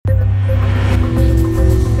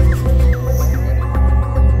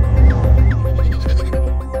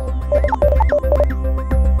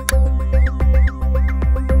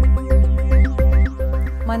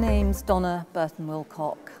name's Donna Burton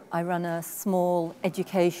Wilcock. I run a small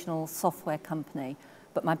educational software company,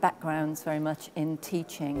 but my background's very much in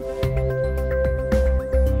teaching.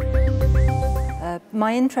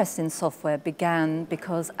 My interest in software began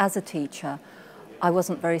because as a teacher, I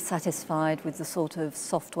wasn't very satisfied with the sort of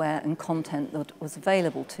software and content that was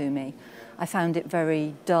available to me. I found it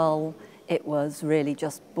very dull. It was really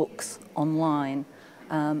just books online,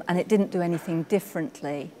 and it didn't do anything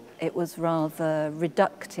differently. It was rather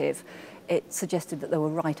reductive. It suggested that there were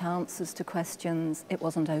right answers to questions. It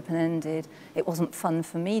wasn't open-ended. It wasn't fun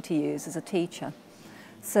for me to use as a teacher.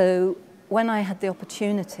 So when I had the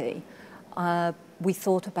opportunity, we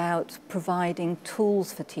thought about providing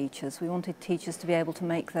tools for teachers. We wanted teachers to be able to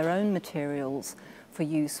make their own materials for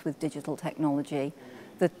use with digital technology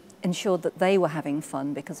that ensured that they were having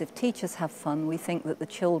fun, because if teachers have fun, we think that the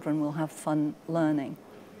children will have fun learning.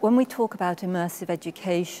 When we talk about immersive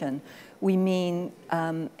education, we mean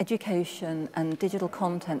education and digital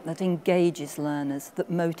content that engages learners, that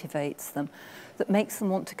motivates them, that makes them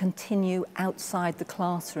want to continue outside the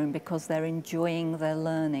classroom because they're enjoying their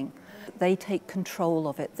learning. They take control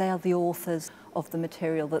of it. They are the authors of the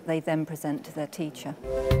material that they then present to their teacher.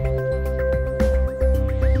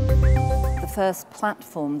 The first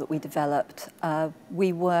platform that we developed,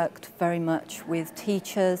 we worked very much with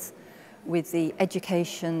teachers, with the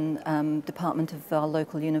education department of our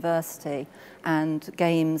local university and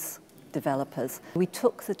games developers. We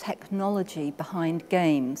took the technology behind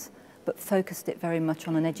games but focused it very much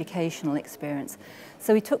on an educational experience.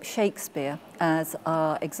 So we took Shakespeare as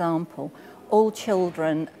our example. All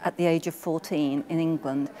children at the age of 14 in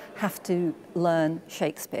England have to learn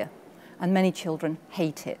Shakespeare, and many children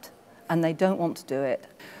hate it and they don't want to do it.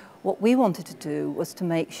 What we wanted to do was to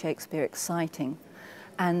make Shakespeare exciting,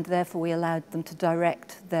 and therefore we allowed them to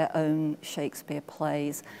direct their own Shakespeare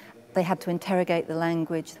plays. They had to interrogate the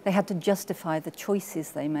language. They had to justify the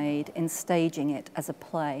choices they made in staging it as a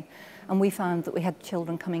play. And we found that we had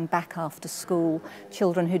children coming back after school,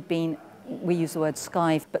 children who'd been, we use the word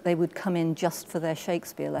skived, but they would come in just for their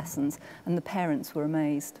Shakespeare lessons, and the parents were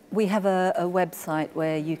amazed. We have a website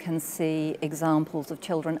where you can see examples of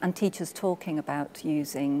children and teachers talking about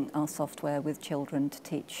using our software with children to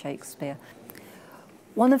teach Shakespeare.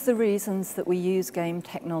 One of the reasons that we use game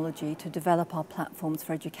technology to develop our platforms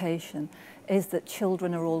for education is that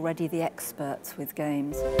children are already the experts with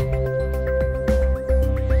games.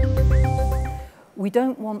 We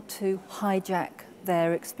don't want to hijack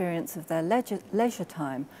their experience of their leisure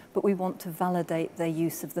time, but we want to validate their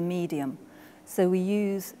use of the medium. So we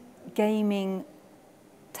use gaming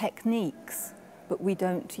techniques, but we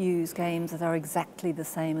don't use games that are exactly the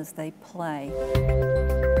same as they play.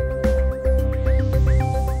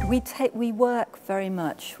 We work very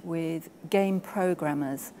much with game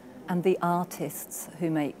programmers and the artists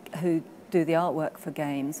who do the artwork for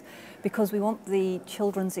games, because we want the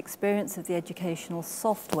children's experience of the educational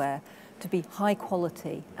software to be high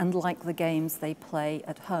quality and like the games they play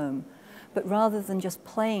at home. But rather than just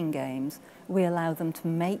playing games, we allow them to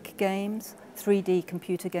make games, 3D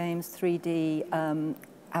computer games, 3D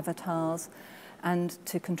avatars, and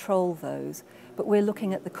to control those. But we're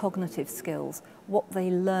looking at the cognitive skills, what they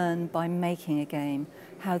learn by making a game,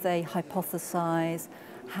 how they hypothesize,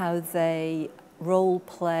 how they role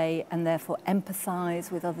play and therefore empathize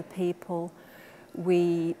with other people.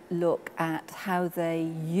 We look at how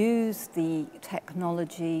they use the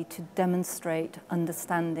technology to demonstrate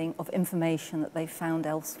understanding of information that they found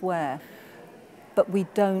elsewhere. But we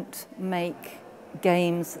don't make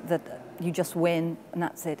games that you just win and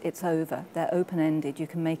that's it, it's over. They're open-ended. You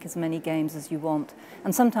can make as many games as you want.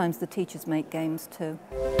 And sometimes the teachers make games too.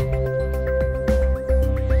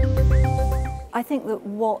 I think that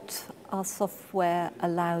what our software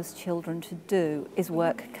allows children to do is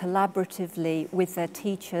work collaboratively with their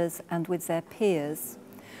teachers and with their peers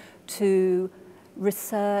to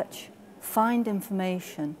research, find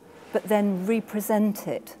information, but then represent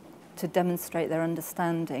it to demonstrate their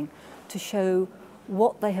understanding, to show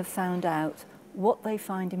what they have found out, what they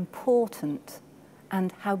find important,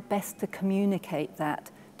 and how best to communicate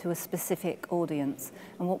that to a specific audience.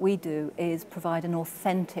 And what we do is provide an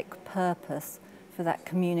authentic purpose for that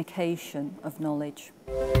communication of knowledge.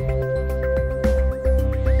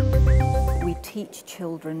 We teach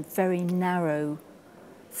children very narrow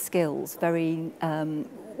skills, we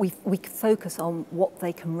focus on what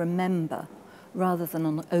they can remember rather than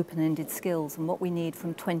on open-ended skills. And what we need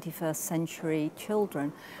from 21st century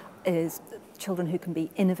children is children who can be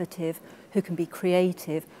innovative, who can be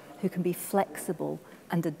creative, who can be flexible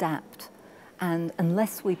and adapt. And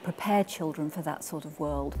unless we prepare children for that sort of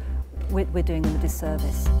world, we're doing them a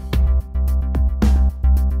disservice.